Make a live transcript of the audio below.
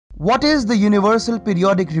What is the Universal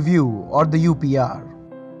Periodic Review, or the UPR?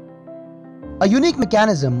 A unique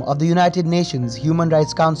mechanism of the United Nations Human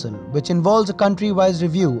Rights Council, which involves a country-wise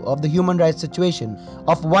review of the human rights situation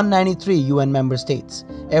of 193 UN member states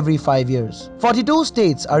every 5 years. 42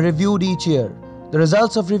 states are reviewed each year. The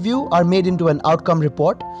results of review are made into an outcome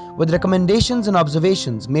report with recommendations and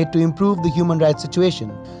observations made to improve the human rights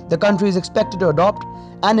situation. The country is expected to adopt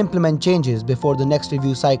and implement changes before the next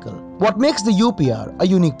review cycle. What makes the UPR a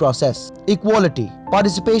unique process? Equality,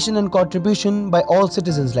 participation and contribution by all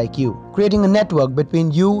citizens like you, creating a network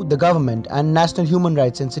between you, the government, and national human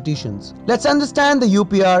rights institutions. Let's understand the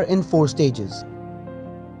UPR in 4 stages.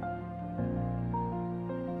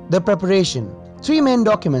 The preparation. 3 main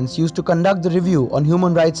documents used to conduct the review on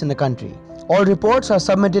human rights in a country. All reports are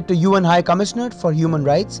submitted to UN High Commissioner for Human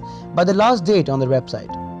Rights by the last date on their website.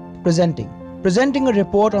 Presenting a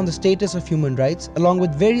report on the status of human rights along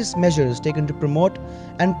with various measures taken to promote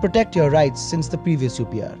and protect your rights since the previous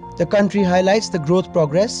UPR. The country highlights the growth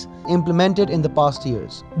progress implemented in the past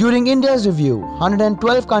years. During India's review,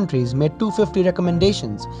 112 countries made 250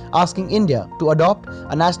 recommendations asking India to adopt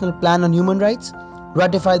a national plan on human rights,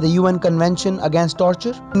 ratify the UN Convention Against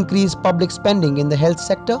Torture, increase public spending in the health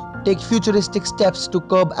sector, take futuristic steps to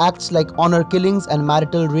curb acts like honor killings and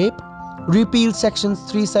marital rape, repeal sections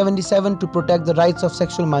 377 to protect the rights of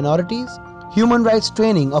sexual minorities, human rights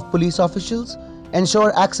training of police officials,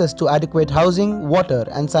 ensure access to adequate housing, water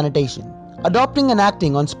and sanitation. Adopting and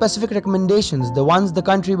acting on specific recommendations, the ones the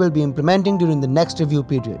country will be implementing during the next review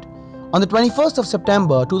period. On the 21st of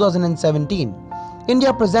September 2017,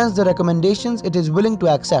 India presents the recommendations it is willing to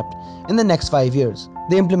accept in the next 5 years.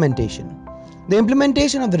 The implementation. The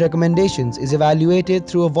implementation of the recommendations is evaluated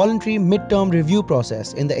through a voluntary mid-term review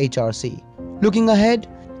process in the HRC. Looking ahead,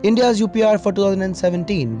 India's UPR for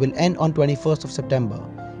 2017 will end on 21st of September.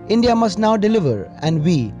 India must now deliver, and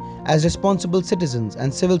we, as responsible citizens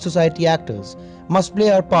and civil society actors, must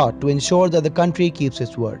play our part to ensure that the country keeps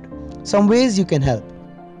its word. Some ways you can help.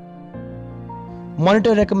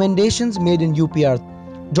 Monitor recommendations made in UPR.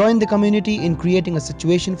 Join the community in creating a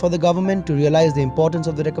situation for the government to realize the importance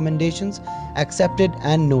of the recommendations accepted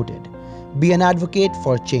and noted. Be an advocate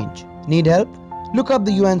for change. Need help? Look up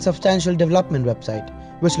the UN Substantial Development website,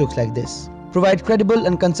 which looks like this. Provide credible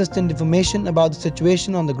and consistent information about the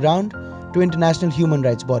situation on the ground to international human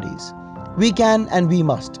rights bodies. We can and we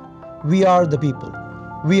must. We are the people.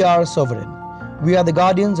 We are sovereign. We are the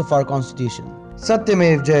guardians of our constitution.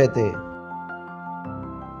 Satyamev Jayate.